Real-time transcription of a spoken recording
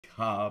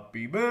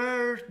Happy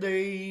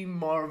birthday,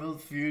 Marvel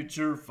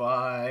Future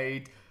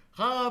Fight.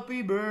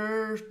 Happy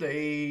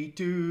birthday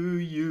to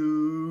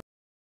you.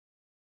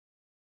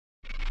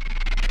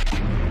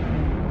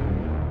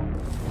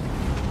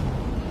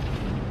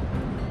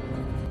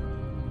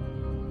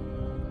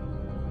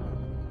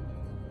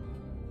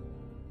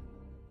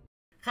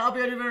 Happy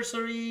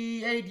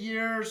anniversary, 8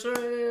 years,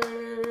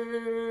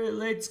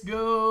 let's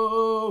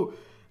go!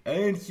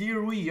 And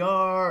here we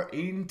are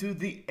into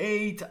the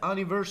 8th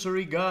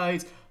anniversary,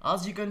 guys.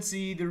 As you can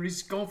see, there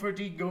is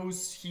confetti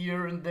goes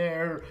here and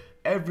there,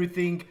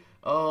 everything.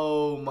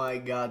 Oh my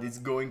god, it's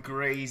going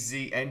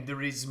crazy, and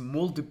there is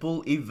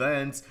multiple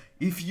events.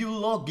 If you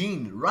log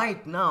in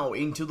right now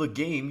into the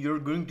game, you're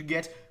going to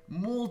get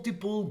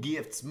multiple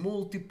gifts,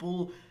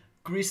 multiple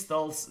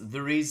crystals.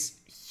 There is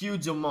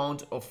huge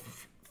amount of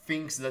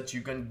things that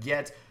you can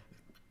get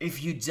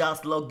if you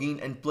just log in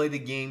and play the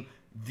game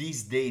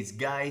these days,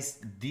 guys.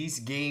 This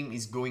game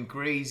is going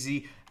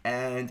crazy,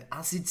 and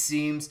as it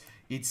seems,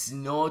 it's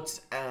not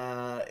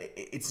a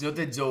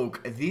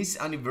joke. This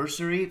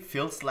anniversary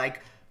feels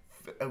like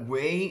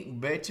way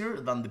better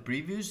than the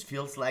previous.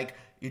 Feels like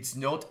it's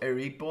not a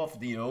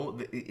ripoff, you know.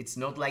 It's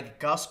not like a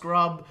cash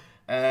grab.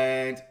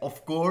 And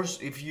of course,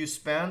 if you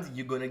spend,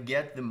 you're gonna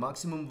get the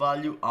maximum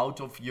value out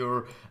of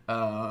your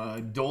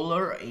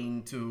dollar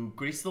into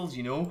crystals,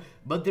 you know.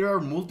 But there are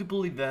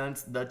multiple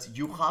events that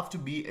you have to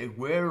be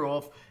aware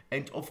of,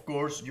 and of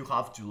course you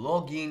have to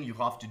log in, you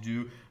have to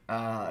do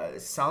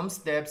some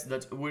steps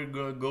that we're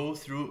gonna go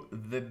through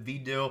the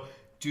video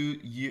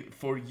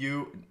for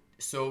you,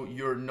 so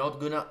you're not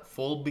gonna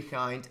fall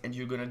behind and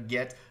you're gonna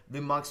get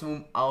the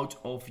maximum out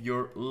of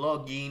your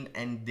login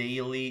and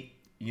daily,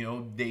 you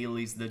know,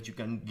 dailies that you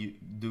can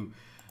do.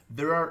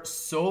 There are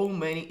so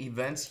many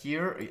events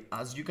here,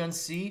 as you can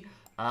see.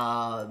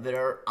 There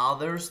are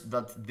others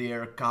that they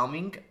are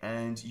coming,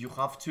 and you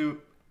have to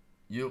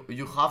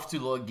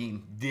log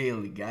in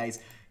daily, guys.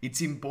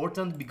 It's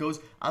important because,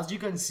 as you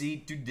can see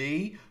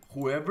today,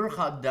 whoever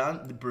had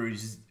done the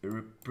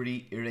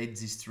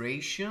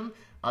pre-registration,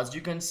 as you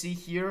can see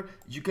here,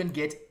 you can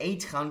get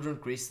 800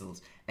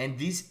 crystals, and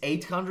these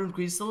 800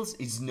 crystals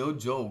is no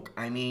joke.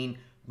 I mean,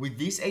 with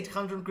these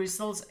 800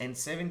 crystals and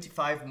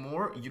 75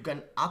 more, you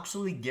can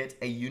actually get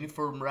a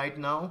uniform right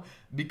now,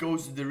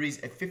 because there is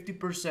a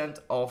 50%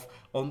 off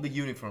on the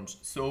uniforms.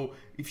 So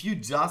if you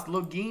just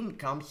log in,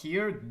 come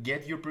here,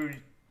 get your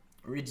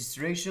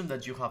registration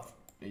that you have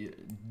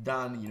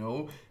done, you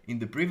know, in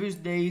the previous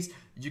days,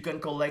 you can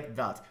collect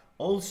that.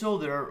 Also,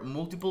 there are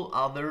multiple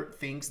other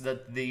things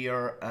that they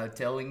are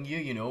telling you,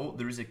 you know.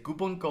 There is a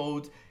coupon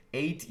code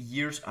 8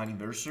 years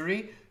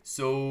anniversary.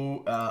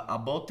 So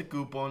about the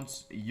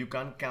coupons, you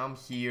can come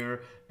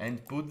here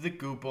and put the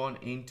coupon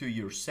into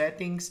your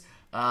settings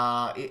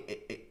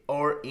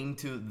or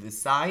into the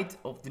site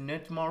of the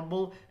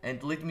Netmarble,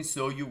 and let me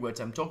show you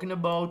what I'm talking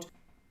about.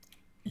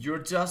 You're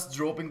just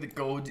dropping the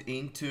code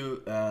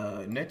into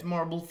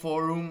Netmarble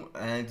forum,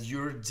 and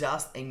you're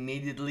just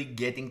immediately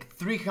getting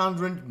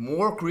 300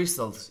 more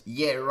crystals.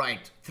 Yeah,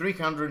 right,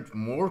 300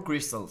 more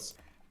crystals.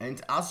 And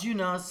as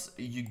soon as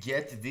you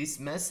get this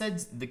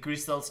message, the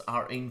crystals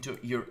are into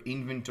your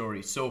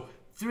inventory. So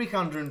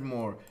 300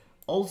 more.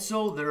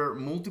 Also, there are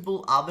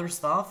multiple other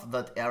stuff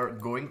that are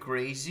going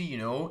crazy, you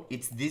know.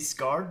 It's this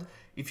card.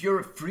 If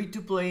you're free to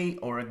play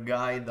or a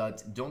guy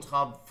that don't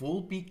have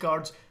full P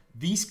cards,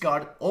 this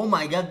card, oh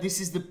my god,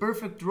 this is the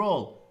perfect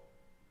roll.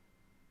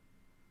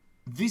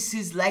 This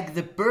is like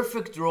the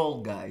perfect roll,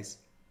 guys.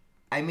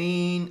 I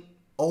mean,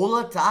 all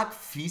attack,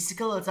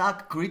 physical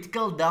attack,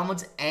 critical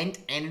damage, and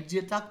energy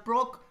attack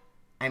proc.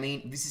 I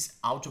mean, this is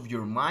out of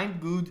your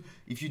mind good.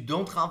 If you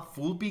don't have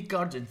full P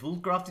cards and full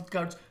crafted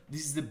cards,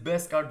 this is the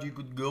best card you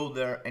could go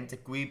there and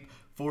equip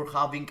for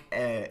having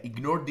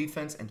ignore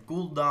defense and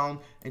cooldown,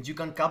 and you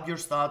can cap your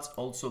stats.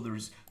 Also, there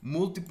is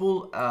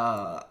multiple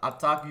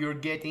attack you're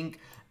getting,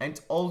 and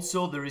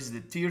also there is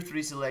the tier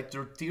 3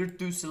 selector, tier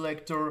 2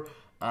 selector.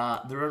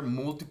 There are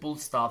multiple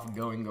stuff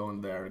going on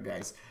there,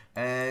 guys.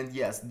 And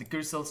yes, the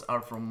crystals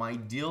are from my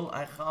deal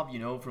I have, you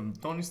know, from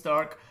Tony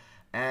Stark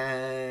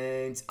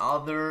and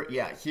other.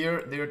 Yeah,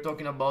 here they're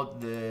talking about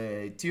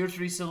the tier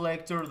 3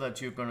 selector that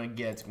you're gonna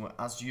get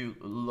as you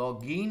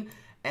log in,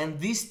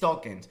 and this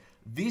token,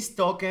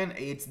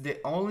 it's the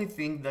only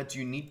thing that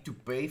you need to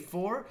pay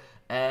for.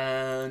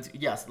 And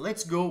yes,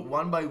 let's go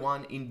one by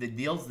one in the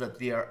deals that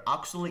they are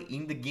actually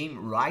in the game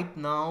right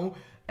now,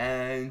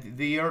 and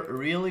they are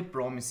really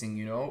promising,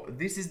 you know.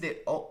 This is the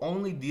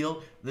only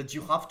deal that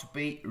you have to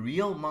pay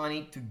real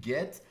money to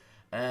get,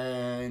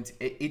 and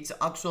it's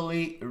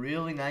actually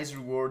really nice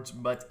rewards,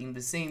 but in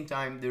the same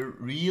time they're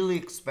really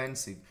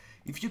expensive.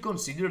 If you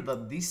consider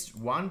that this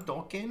one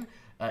token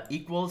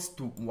equals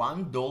to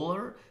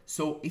 $1,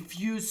 so if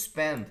you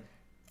spend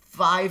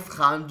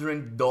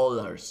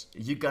 $500,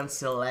 you can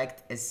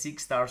select a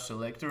 6-star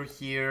selector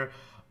here,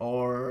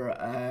 or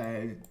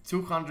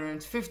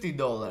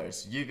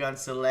 $250, you can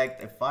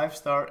select a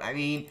 5-star. I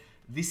mean,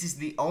 this is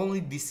the only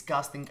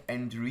disgusting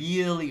and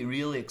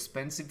really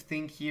expensive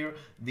thing here.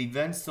 The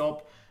event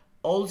shop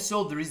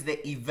Also, there is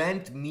the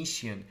event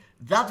mission.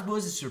 That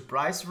was a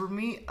surprise for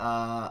me.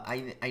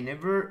 I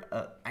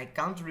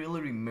can't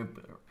really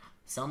remember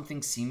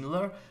something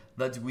similar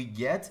that we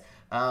get,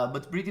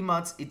 but pretty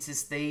much it's a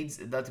stage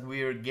that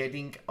we're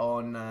getting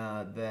on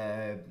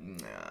the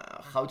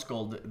how it's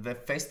called, the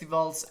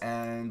festivals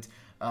and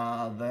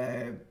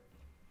the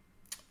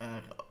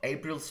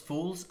April's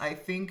Fools, I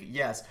think.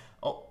 Yes,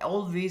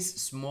 all these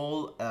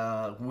small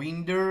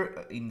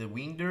winter in the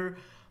winter.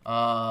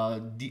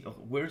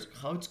 Where's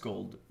how it's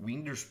called,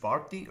 Winter's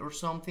Party or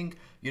something.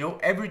 You know,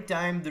 every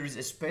time there is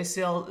a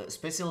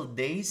special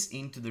days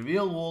into the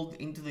real world,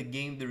 into the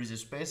game, there is a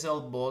special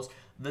boss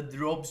that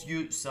drops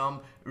you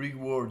some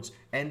rewards.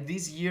 And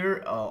this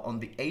year, on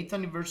the 8th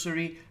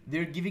anniversary,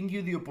 they're giving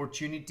you the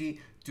opportunity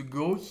to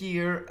go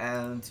here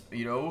and,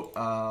 you know,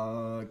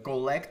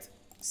 collect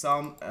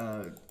some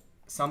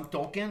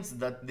tokens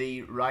that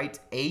they write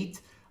 8.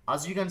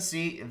 As you can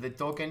see, the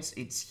tokens,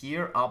 it's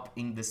here up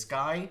in the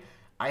sky.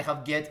 I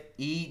have get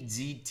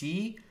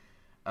EGT.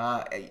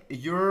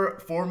 You're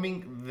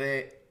forming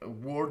the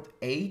word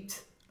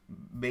 8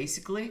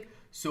 basically,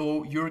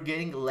 so you're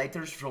getting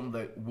letters from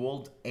the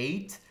word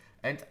 8,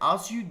 and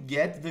as you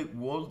get the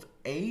word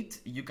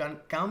 8, you can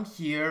come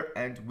here,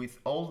 and with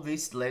all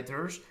these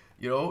letters,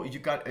 you know,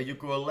 you're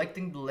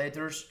collecting the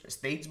letters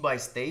stage by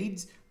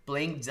stage,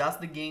 playing just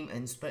the game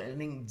and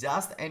spending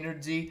just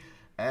energy,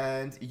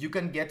 and you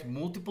can get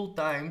multiple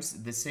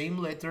times the same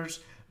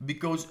letters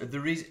because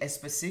there is a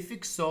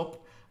specific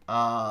shop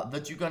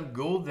that you can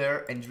go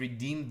there and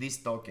redeem these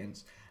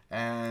tokens.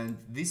 And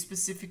this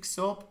specific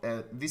shop,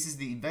 this is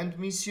the event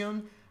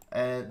mission.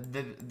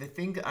 The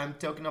thing I'm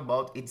talking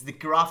about, it's the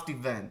craft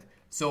event.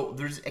 So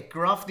there's a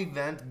craft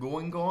event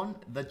going on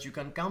that you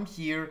can come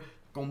here,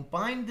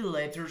 combine the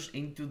letters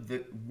into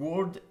the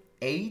word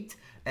 8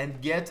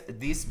 and get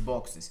these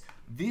boxes.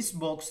 These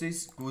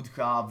boxes could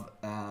have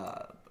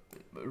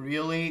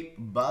really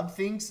bad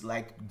things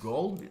like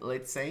gold,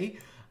 let's say.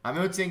 I'm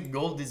not saying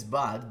gold is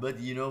bad, but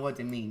you know what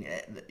I mean.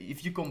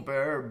 If you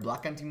compare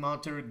Black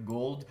Antimatter,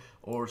 Gold,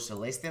 or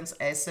Celestian's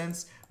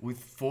Essence with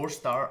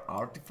 4-star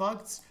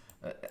artifacts,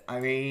 I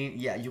mean,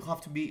 yeah, you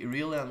have to be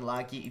really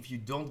unlucky if you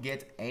don't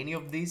get any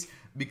of these,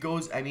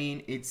 because, I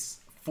mean, it's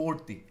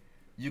 40.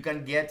 You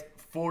can get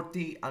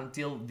 40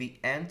 until the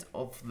end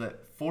of the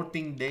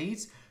 14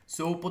 days.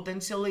 So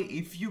potentially,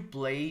 if you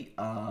play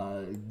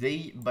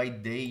day by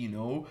day, you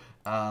know,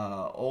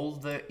 all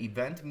the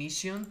event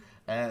mission,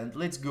 and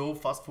let's go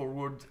fast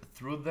forward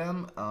through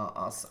them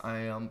as I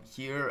am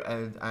here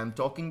and I'm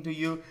talking to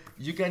you.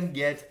 You can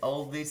get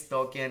all these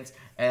tokens,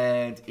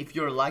 and if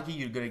you're lucky,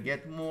 you're gonna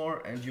get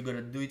more and you're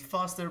gonna do it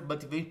faster.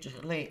 But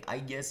eventually, I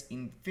guess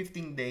in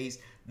 15 days,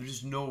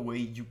 there's no way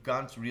you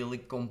can't really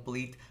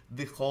complete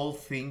the whole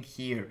thing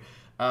here.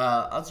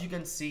 As you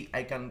can see,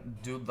 I can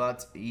do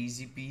that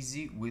easy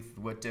peasy with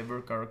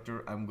whatever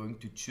character I'm going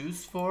to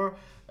choose for.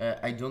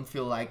 I don't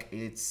feel like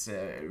it's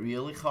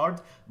really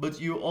hard, but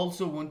you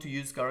also want to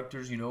use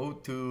characters, you know,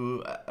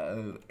 to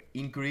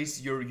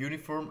increase your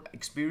uniform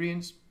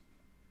experience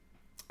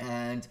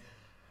and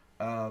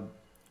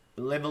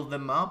level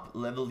them up,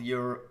 level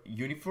your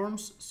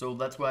uniforms. So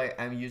that's why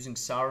I'm using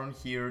Sauron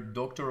here,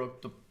 Dr.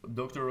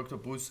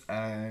 Octopus,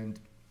 and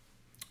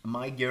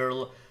my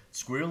girl,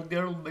 Squirrel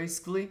Girl,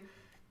 basically.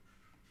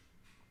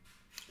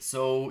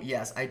 So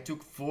yes, I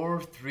took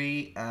 4,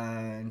 3,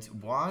 and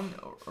 1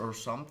 or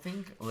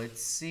something.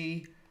 Let's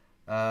see,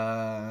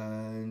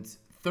 and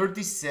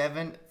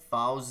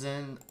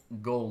 37,000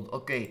 gold.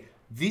 Okay,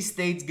 this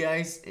stage,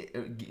 guys,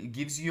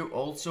 gives you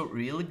also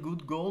really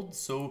good gold,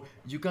 so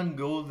you can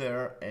go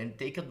there and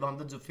take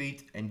advantage of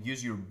it and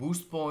use your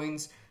boost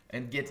points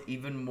and get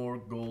even more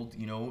gold,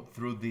 you know,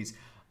 through this.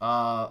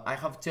 I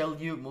have told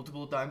you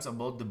multiple times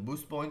about the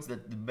boost points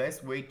that the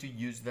best way to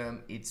use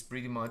them, it's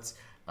pretty much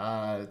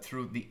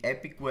through the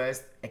epic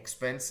quest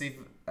expensive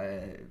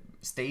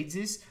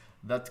stages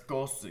that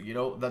cost, you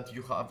know, that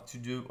you have to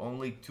do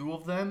only 2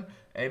 of them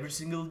every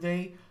single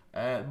day.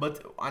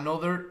 But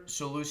another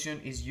solution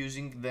is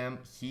using them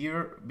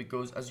here,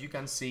 because as you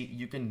can see,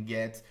 you can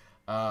get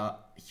a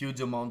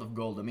huge amount of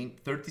gold. I mean,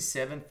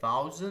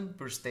 37,000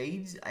 per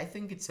stage, I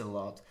think it's a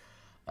lot.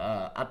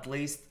 At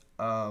least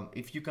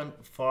if you can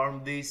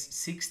farm this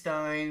 6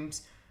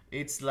 times,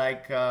 it's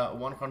like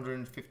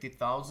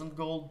 150,000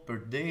 gold per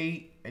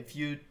day. If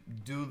you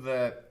do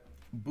the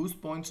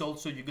boost points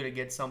also, you're gonna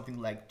get something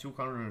like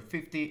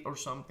 250 or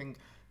something.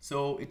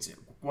 So it's a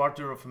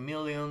quarter of a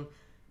million.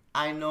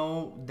 I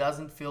know,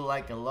 doesn't feel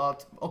like a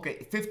lot.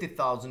 Okay,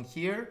 50,000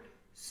 here.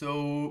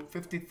 So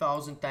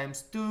 50,000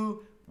 times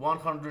 2,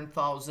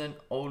 100,000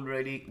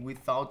 already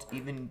without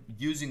even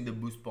using the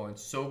boost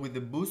points. So with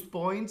the boost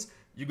points,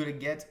 you're gonna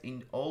get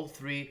in all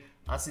 3,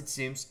 as it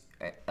seems,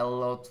 a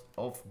lot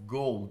of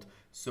gold.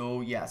 So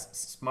yes,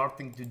 smart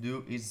thing to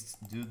do is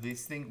do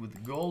this thing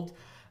with gold.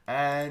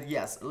 And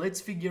yes,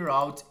 let's figure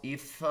out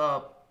if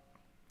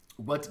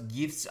what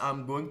gifts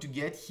I'm going to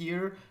get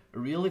here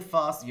really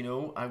fast. You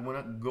know, I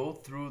want to go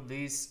through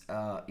this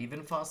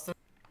even faster.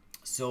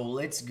 So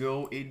let's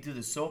go into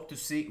the shop to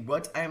see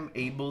what I'm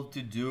able to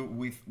do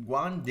with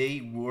 1 day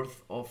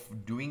worth of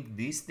doing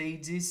these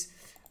stages.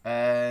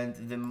 And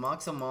the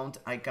max amount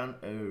I can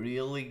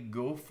really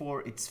go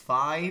for, it's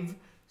 5.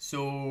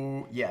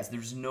 So yes,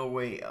 there's no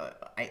way,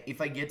 if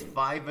I get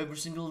 5 every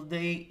single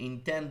day,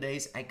 in 10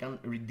 days I can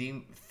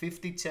redeem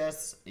 50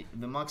 chests.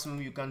 The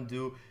maximum you can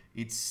do,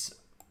 it's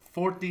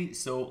 40.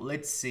 So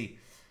let's see.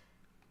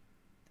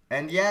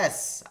 And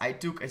yes, I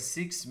took a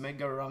 6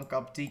 mega rank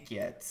up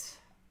ticket.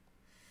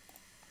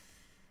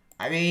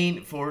 I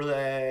mean, for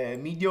the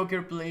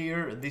mediocre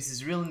player, this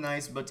is really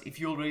nice, but if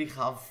you already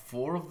have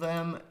 4 of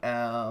them,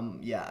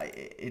 yeah,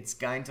 it's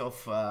kind of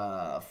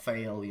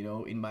fail, you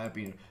know, in my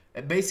opinion.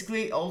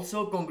 Basically,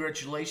 also,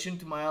 congratulations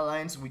to my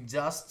alliance, we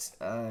just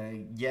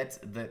get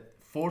the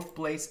 4th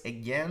place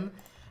again.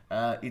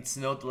 It's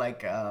not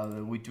like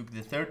we took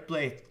the 3rd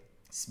place,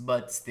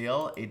 but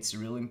still, it's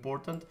really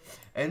important.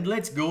 And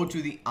let's go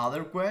to the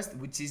other quest,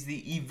 which is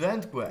the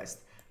event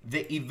quest.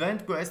 The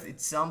event quest,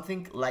 it's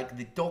something like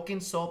the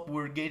token shop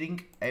we're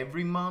getting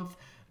every month,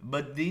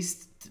 but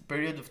this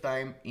period of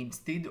time,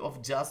 instead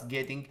of just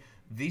getting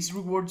these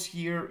rewards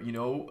here, you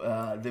know,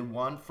 the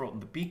one from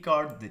the P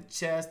card, the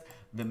chest,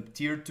 the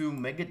tier 2,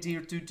 mega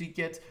tier 2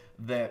 ticket,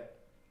 the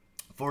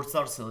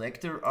 4-star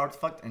selector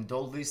artifact and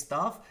all this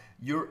stuff,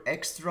 you're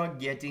extra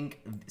getting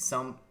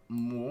some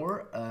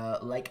more,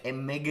 like a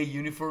mega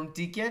uniform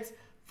ticket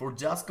for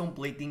just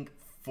completing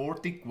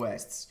 40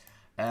 quests.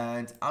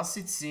 And as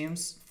it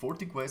seems,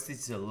 40 quests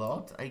is a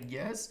lot, I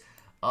guess.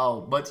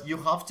 Oh, but you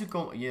have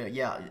to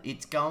yeah,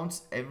 it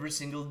counts every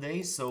single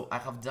day. So I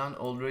have done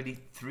already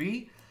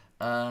 3,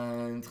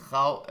 and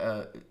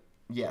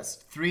yes,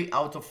 3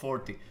 out of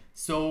 40.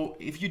 So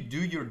if you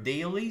do your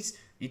dailies,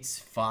 it's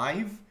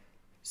 5.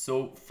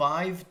 So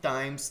 5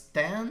 times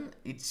 10,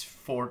 it's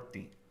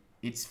 40.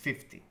 It's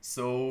 50.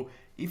 So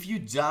if you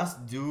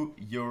just do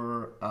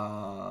your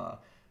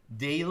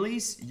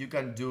dailies, you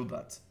can do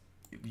that.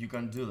 You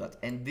can do that.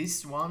 And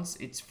this ones,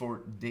 it's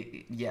for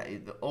the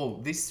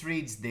this 3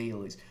 is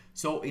dailies,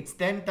 so it's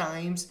 10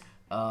 times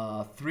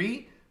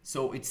 3,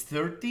 so it's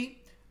 30.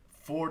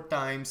 4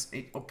 times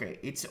it, okay,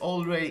 it's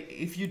already,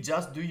 if you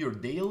just do your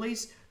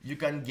dailies, you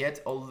can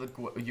get all the,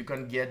 you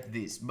can get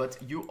this, but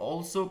you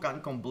also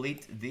can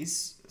complete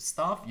this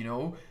stuff, you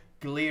know,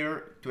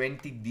 clear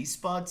 20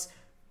 D-spots,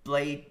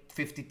 play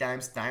 50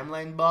 times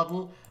timeline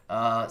battle,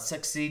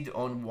 succeed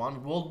on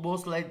 1 world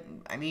boss. Like,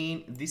 I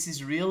mean, this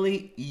is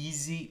really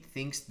easy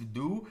things to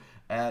do.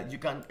 You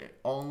can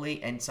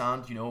only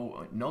enchant, you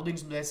know,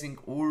 Nodin's Blessing,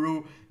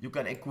 Uru. You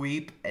can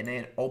equip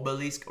an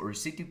obelisk or a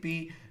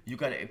CTP. You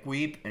can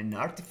equip an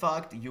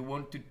artifact. You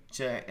want to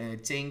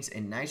change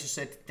an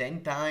isoset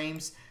 10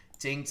 times,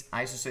 change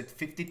isoset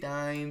 50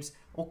 times.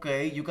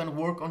 Okay, you can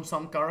work on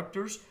some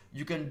characters.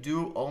 You can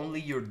do only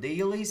your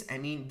dailies. I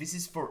mean, this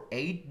is for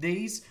 8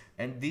 days,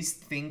 and these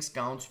things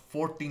counts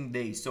 14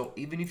 days. So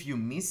even if you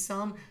miss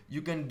some,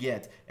 you can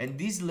get. And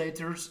these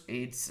letters,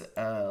 it's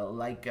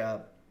like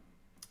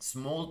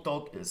small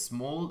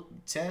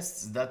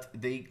chests that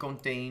they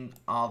contain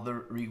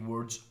other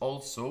rewards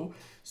also.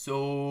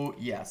 So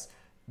yes,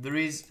 there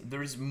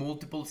is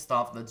multiple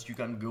stuff that you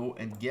can go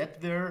and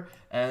get there,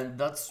 and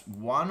that's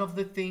one of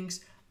the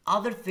things.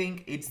 Other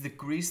thing, it's the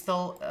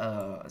crystal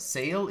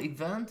sale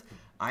event.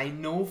 I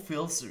know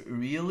feels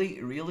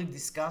really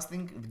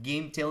disgusting. The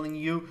game telling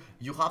you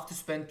have to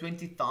spend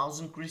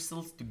 20,000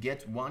 crystals to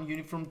get 1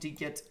 uniform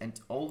ticket and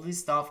all this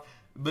stuff.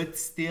 But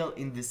still,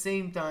 in the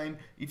same time,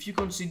 if you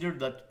consider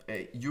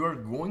that you are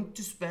going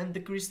to spend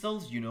the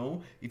crystals, you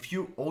know, if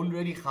you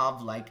already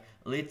have, like,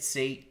 let's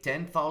say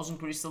 10,000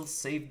 crystals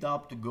saved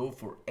up to go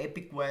for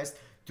epic quest,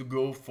 to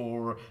go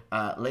for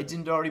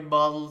legendary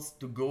battles,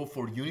 to go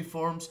for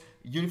uniforms.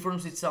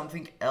 Uniforms is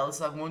something else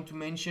I want to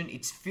mention.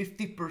 It's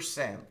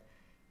 50%.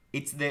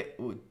 It's the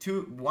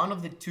one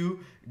of the 2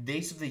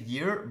 days of the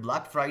year,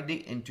 Black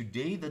Friday and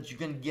today, that you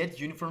can get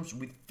uniforms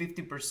with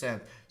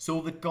 50%.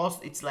 So the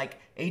cost, it's like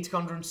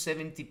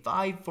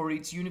 875 for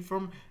each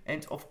uniform.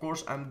 And of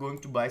course, I'm going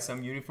to buy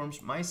some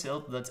uniforms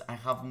myself that I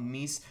have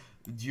missed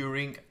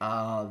during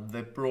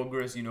the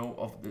progress, you know,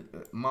 of the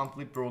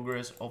monthly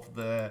progress of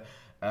the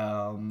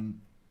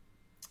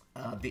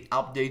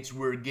updates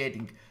we're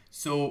getting.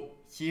 So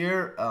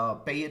here,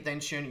 pay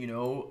attention, you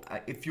know,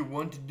 if you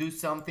want to do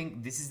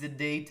something, this is the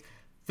date,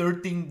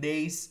 13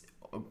 days,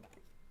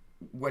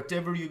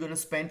 whatever you're gonna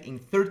spend in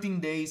 13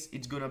 days,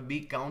 it's gonna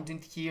be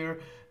counted here.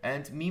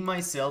 And me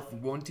myself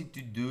wanted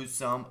to do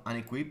some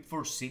unequipped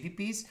for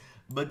CTPs,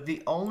 but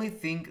the only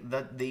thing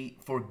that they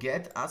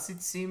forget, as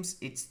it seems,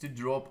 it's to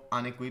drop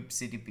unequipped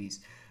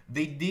CTPs.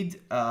 They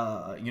did,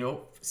 you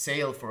know,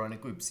 sale for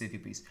unequipped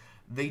CTPs.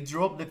 They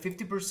dropped the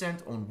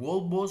 50% on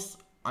wall boss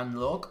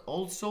unlock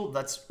also.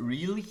 That's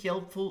really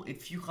helpful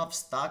if you have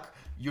stuck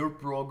your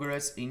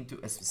progress into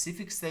a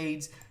specific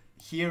stage.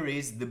 Here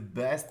is the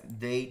best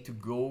day to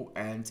go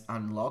and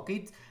unlock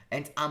it,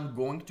 and I'm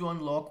going to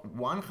unlock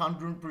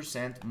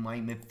 100% my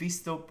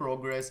Mephisto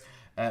progress,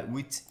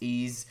 which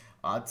is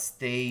at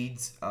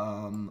stage,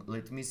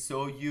 let me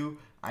show you,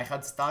 I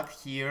had stuck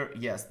here.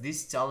 Yes,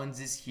 these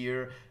challenges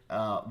here,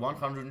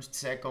 100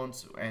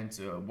 seconds and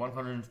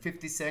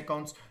 150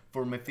 seconds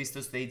for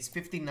Mephisto stage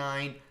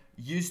 59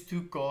 used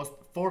to cost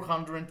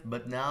 400,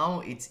 but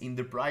now it's in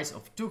the price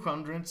of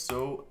 200,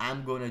 so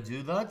I'm gonna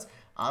do that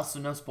as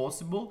soon as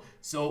possible.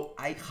 So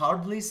I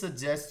hardly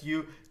suggest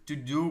you to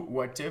do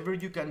whatever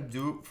you can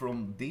do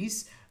from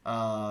this.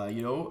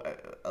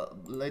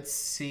 Let's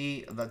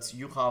see that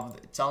you have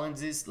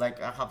challenges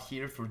like I have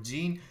here for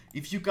Jean.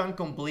 If you can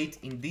complete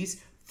in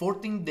these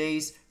 14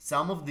 days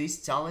some of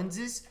these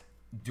challenges,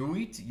 do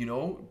it,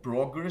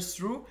 progress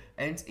through.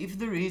 And if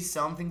there is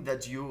something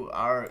that you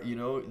are,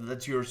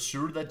 that you're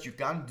sure that you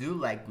can do,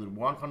 like with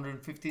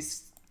 150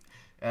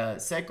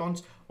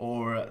 seconds,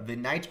 or the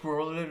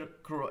Nightcrawler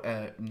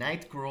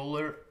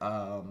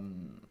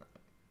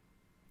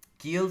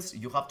kills,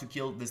 you have to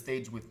kill the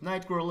stage with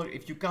Nightcrawler.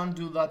 If you can't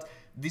do that,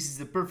 this is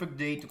the perfect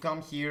day to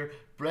come here,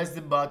 press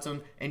the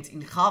button, and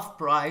in half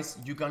price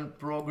you can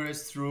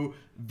progress through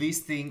this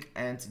thing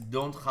and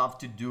don't have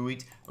to do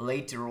it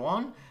later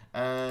on.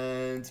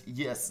 And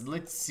yes,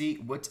 let's see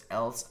what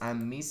else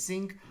I'm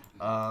missing.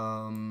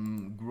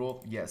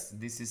 Growth, yes,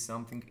 this is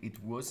something it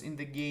was in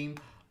the game.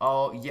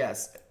 Oh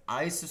yes,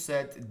 ISO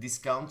set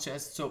discount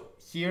chest. So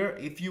here,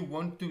 if you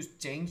want to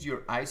change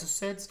your ISO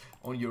sets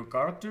on your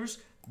characters,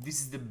 this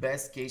is the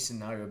best case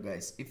scenario,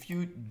 guys. If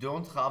you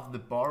don't have the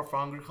power of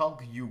Angry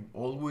Hulk, you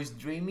always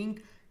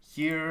dreaming,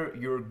 here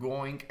you're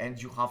going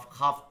and you have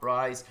half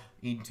price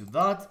into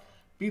that.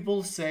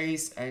 People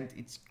says, and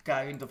it's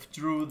kind of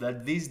true,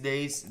 that these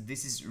days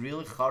this is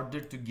really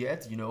harder to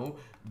get,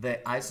 the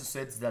ISO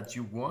sets that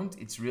you want,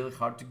 it's really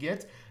hard to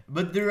get.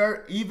 But there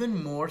are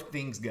even more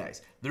things,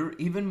 guys. There are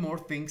even more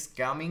things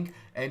coming,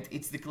 and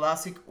it's the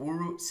classic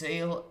Uru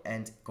sale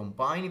and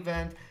combine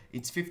event.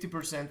 It's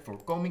 50% for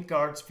comic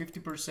cards,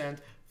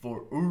 50%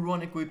 for Uru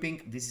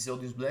equipping. This is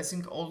Audience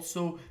Blessing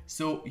also,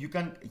 so you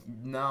can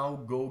now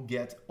go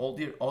get all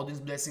your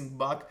Audience Blessing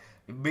back.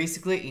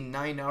 Basically in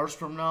 9 hours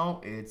from now,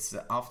 it's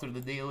after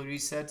the daily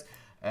reset.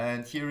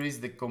 And here is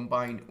the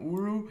combined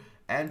Uru.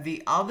 And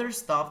the other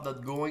stuff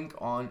that going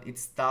on,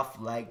 it's stuff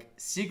like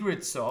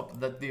Secret Shop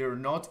that they are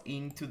not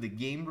into the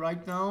game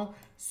right now.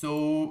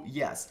 So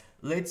yes,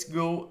 let's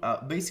go.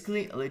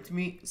 Basically, let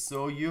me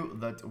show you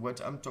that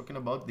what I'm talking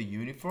about, the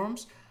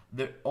uniforms.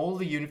 All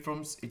the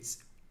uniforms,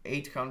 it's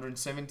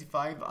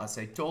 875 as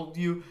I told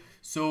you.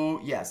 So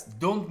yes,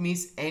 don't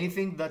miss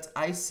anything that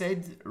I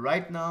said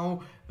right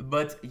now.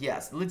 But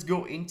yes, let's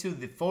go into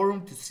the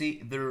forum to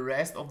see the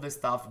rest of the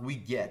stuff we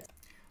get.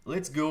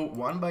 Let's go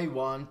one by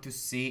one to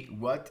see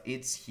what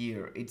it's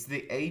here. It's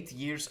the 8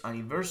 years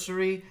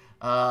anniversary.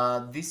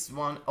 This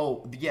one,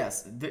 oh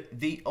yes,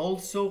 they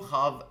also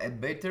have a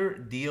better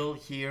deal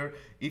here.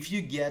 If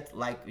you get,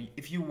 like,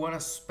 if you want to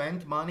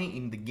spend money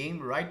in the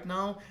game right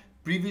now,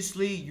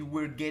 previously you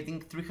were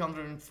getting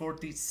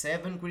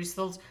 347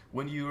 crystals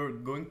when you were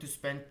going to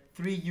spend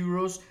 3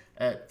 euros,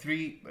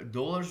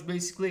 $3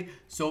 basically.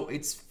 So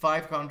it's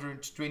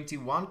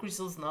 521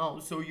 crystals now,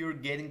 so you're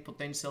getting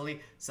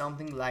potentially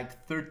something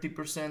like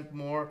 30%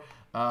 more.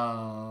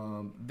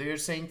 They're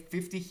saying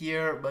 50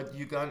 here, but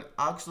you can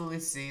actually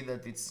see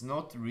that it's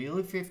not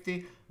really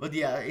 50, but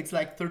yeah, it's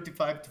like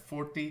 35 to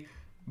 40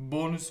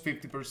 bonus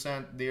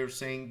 50%. They're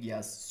saying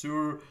yes,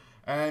 sure.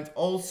 And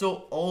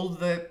also all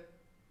the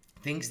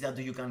things that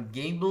you can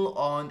gamble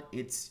on,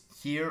 it's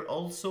here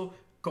also.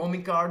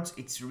 Comic cards,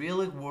 it's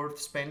really worth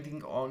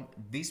spending on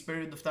this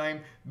period of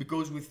time,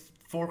 because with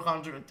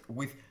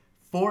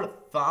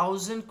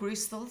 4,000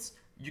 crystals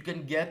you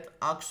can get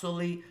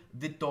actually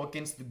the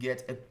tokens to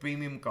get a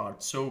premium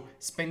card. So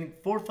spending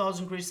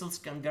 4,000 crystals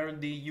can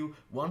guarantee you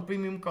one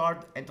premium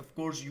card, and of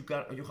course you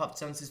have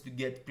chances to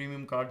get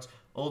premium cards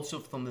also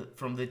from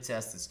the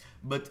chests.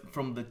 But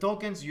from the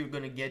tokens you're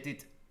gonna get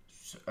it,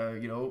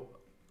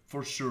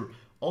 for sure.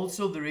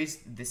 Also, there is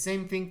the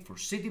same thing for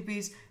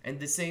CTPs and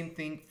the same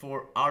thing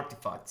for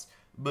artifacts.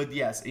 But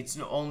yes, it's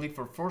not only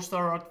for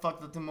 4-star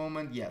artifact at the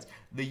moment. Yes,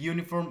 the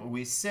uniform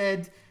we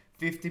said,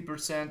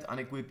 50% on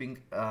equipping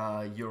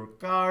your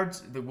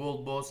cards. The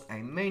world boss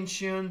I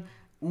mentioned,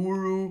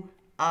 Uru,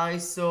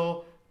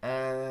 ISO,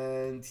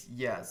 and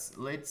yes,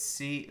 let's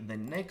see the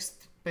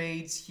next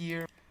page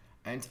here.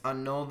 And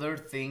another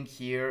thing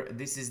here,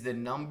 this is the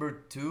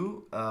number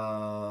 2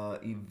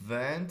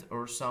 event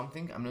or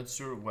something. I'm not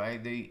sure why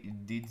they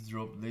did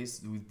drop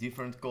this with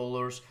different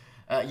colors.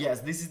 Yes,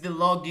 this is the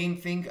login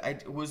thing. I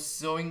was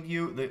showing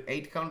you the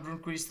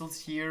 800 crystals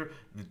here,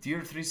 the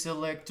tier 3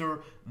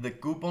 selector, the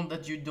coupon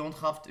that you don't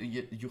have to,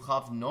 you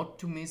have not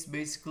to miss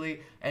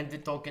basically, and the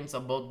tokens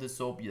about the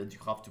soap that you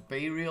have to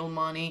pay real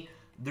money.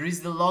 There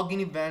is the login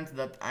event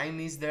that I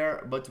missed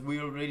there, but we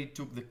already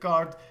took the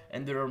card,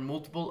 and there are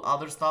multiple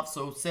other stuff.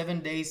 So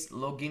 7 days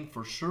login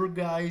for sure,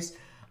 guys.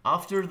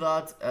 After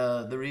that,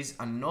 there is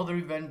another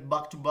event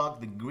back to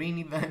back, the green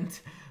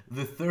event,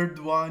 the third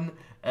one,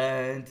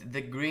 and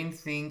the green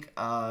thing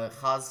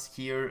has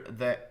here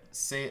the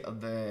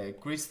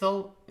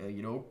crystal,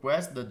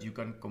 quest that you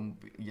can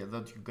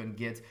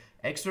get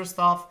extra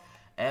stuff.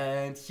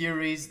 And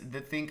here is the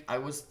thing I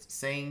was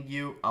saying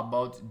you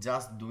about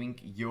just doing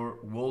your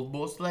world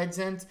boss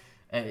legend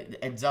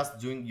and just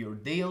doing your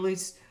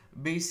dailies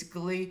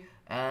basically.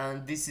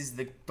 And this is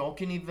the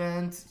token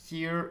event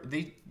here.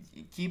 They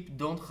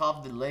don't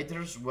have the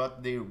letters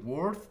what they're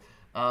worth,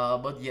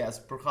 but yes,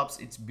 perhaps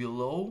it's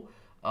below.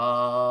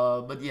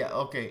 But yeah,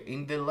 okay,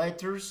 in the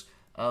letters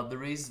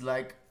there is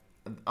like,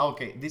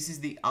 okay, this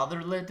is the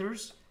other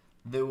letters,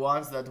 the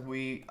ones that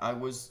I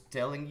was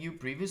telling you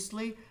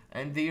previously,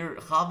 and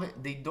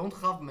they don't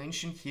have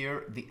mentioned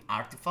here the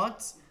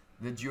artifacts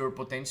that you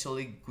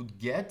potentially could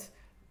get.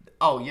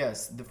 Oh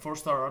yes, the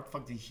 4-star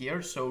artifact is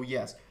here, so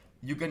yes,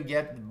 you can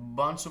get a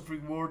bunch of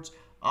rewards.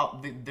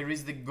 There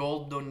is the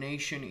gold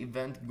donation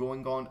event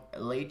going on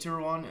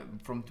later on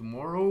from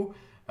tomorrow.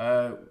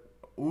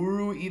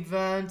 Uru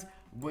event.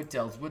 What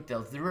else? What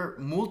else? There are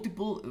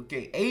multiple.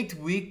 Okay,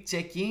 8-week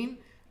check-in,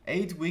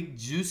 8-week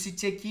juicy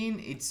check-in.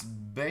 It's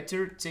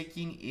better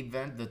check-in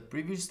event than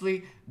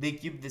previously. They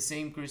keep the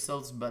same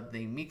crystals, but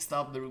they mixed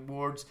up the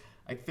rewards.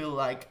 I feel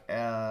like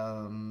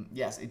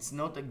yes, it's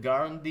not a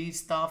guarantee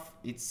stuff.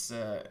 It's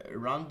a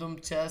random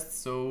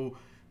chest, so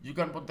you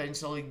can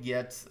potentially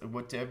get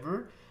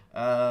whatever.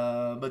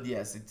 But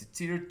yes, it's a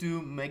tier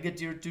 2, mega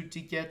tier 2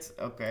 ticket.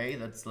 Okay,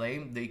 that's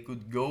lame. They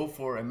could go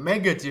for a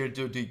mega tier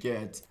 2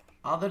 ticket.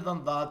 Other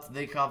than that,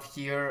 they have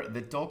here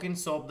the token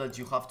shop that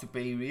you have to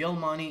pay real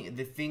money.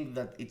 The thing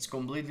that it's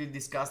completely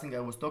disgusting I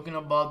was talking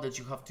about, that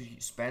you have to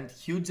spend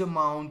huge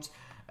amounts.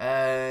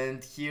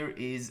 And here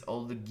is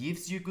all the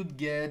gifts you could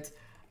get.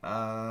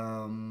 Yeah.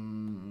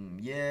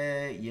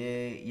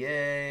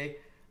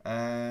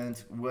 And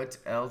what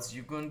else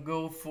you can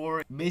go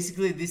for?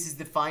 Basically, this is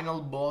the final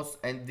boss,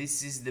 and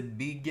this is the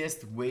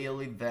biggest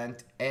whale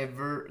event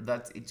ever.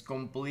 That it's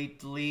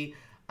completely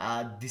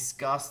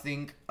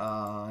disgusting,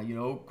 you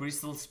know,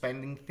 crystal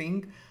spending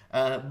thing.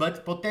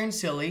 But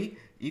potentially,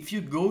 if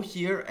you go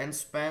here and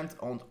spend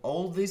on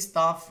all this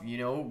stuff, you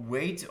know,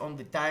 wait on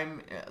the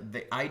time,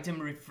 the item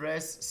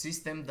refresh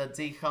system that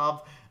they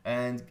have,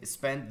 and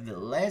spend the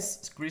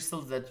less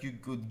crystals that you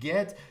could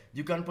get,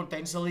 you can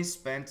potentially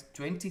spend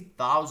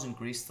 20,000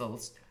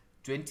 crystals.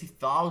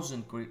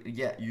 20,000,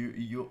 yeah,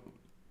 you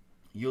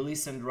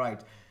listened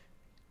right.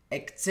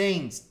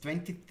 Exchange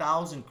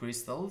 20,000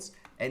 crystals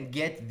and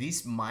get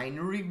these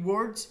minor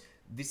rewards.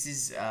 This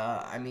is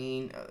I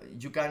mean,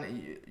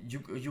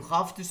 you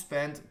have to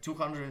spend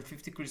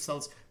 250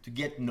 crystals to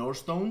get North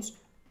stones,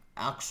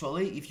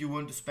 actually, if you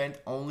want to spend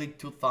only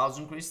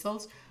 2,000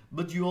 crystals.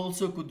 But you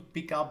also could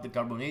pick up the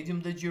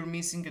carbonadium that you're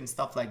missing and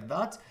stuff like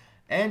that.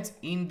 And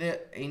in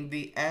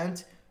the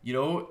end, you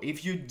know,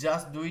 if you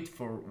just do it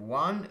for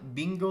one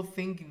bingo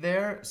thing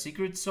there,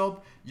 secret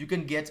shop, you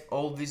can get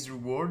all these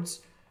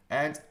rewards.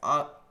 And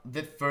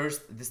the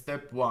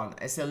step 1,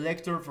 a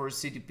selector for a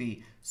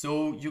CTP.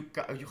 So you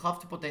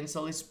have to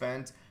potentially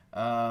spend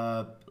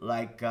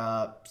like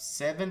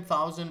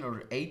 7,000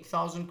 or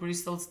 8,000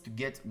 crystals to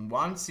get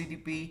one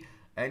CTP.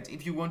 And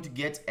if you want to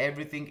get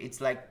everything,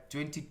 it's like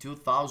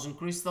 22,000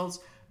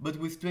 crystals. But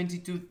with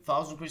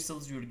 22,000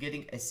 crystals, you're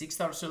getting a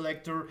 6-star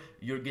selector,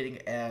 you're getting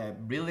a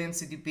brilliant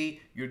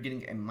CTP, you're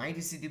getting a mighty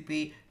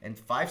CTP, and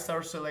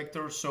 5-star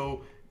selector.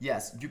 So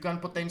yes, you can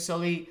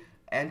potentially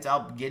end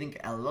up getting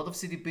a lot of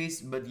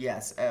CTPs. But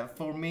yes,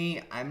 for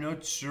me, I'm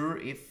not sure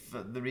if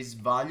there is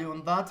value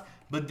on that.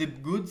 But the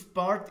good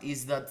part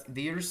is that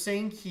they are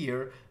saying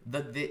here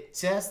that the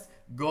chest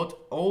got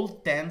all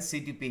 10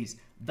 CTPs.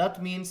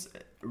 That means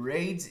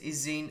raids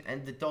is in,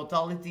 and the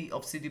totality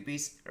of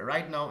CTPs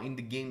right now in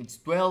the game it's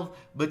 12,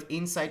 but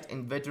Insight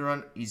and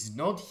Veteran is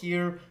not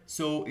here,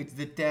 so it's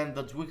the 10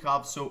 that we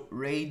have. So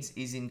raids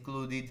is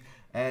included,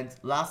 and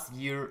last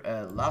year,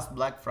 last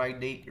Black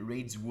Friday,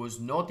 raids was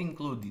not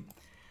included.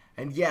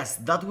 And yes,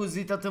 that was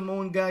it at the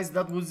moment, guys.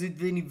 That was it,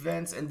 the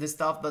events and the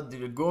stuff that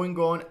they're going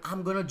on.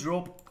 I'm gonna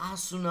drop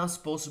as soon as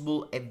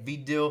possible a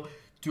video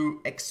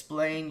to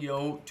explain, you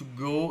know, to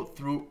go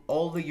through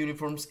all the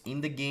uniforms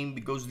in the game,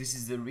 because this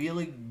is the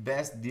really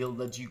best deal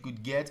that you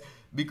could get,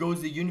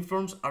 because the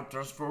uniforms are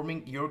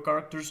transforming your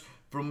characters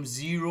from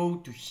 0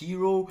 to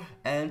hero.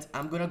 And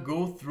I'm gonna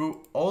go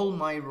through all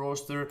my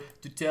roster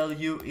to tell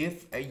you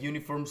if a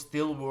uniform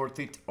still worth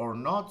it or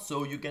not,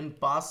 so you can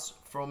pass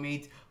from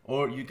it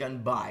or you can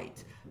buy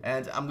it.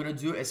 And I'm gonna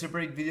do a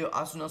separate video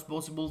as soon as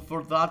possible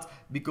for that,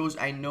 because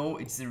I know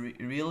it's a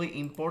really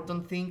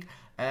important thing,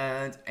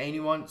 and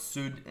anyone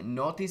should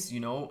notice,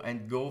 you know,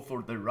 and go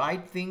for the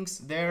right things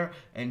there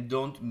and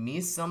don't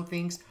miss some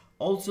things.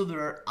 Also, there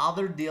are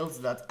other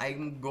deals that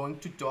I'm going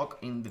to talk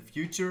in the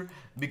future,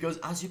 because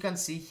as you can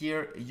see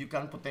here, you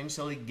can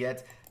potentially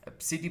get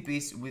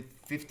CTPs with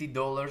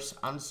 $50.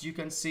 As you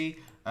can see,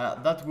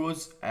 that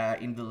was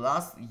in the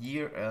last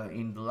year,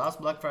 in the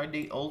last Black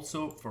Friday,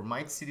 also for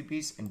Might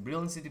CTPs and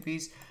Brilliant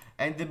CTPs.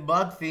 And the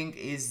bad thing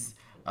is,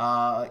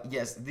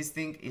 yes, this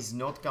thing is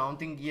not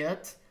counting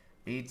yet.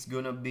 It's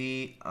gonna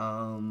be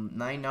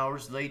 9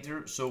 hours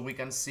later, so we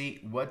can see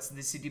what's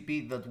the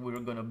CTP that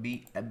we're gonna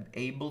be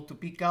able to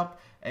pick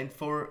up. And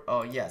for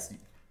yes,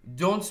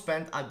 don't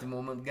spend at the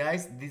moment,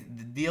 guys.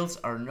 The deals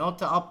are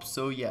not up,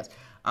 so yes,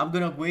 I'm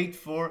gonna wait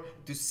for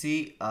to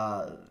see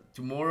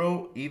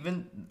tomorrow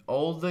even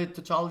all the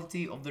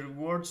totality of the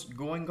rewards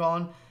going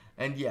on.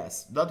 And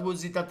yes, that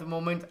was it at the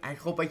moment. I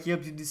hope I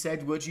helped you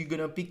decide what you're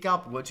gonna pick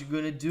up, what you're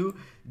gonna do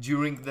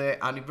during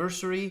the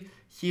anniversary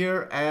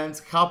here. And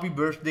happy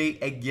birthday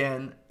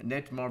again,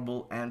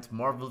 Netmarble and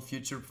Marvel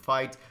Future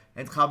Fight,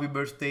 and happy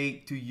birthday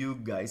to you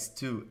guys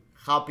too.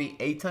 Happy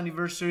 8th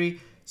anniversary.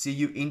 See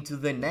you into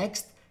the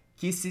next.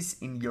 Kisses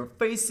in your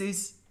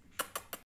faces.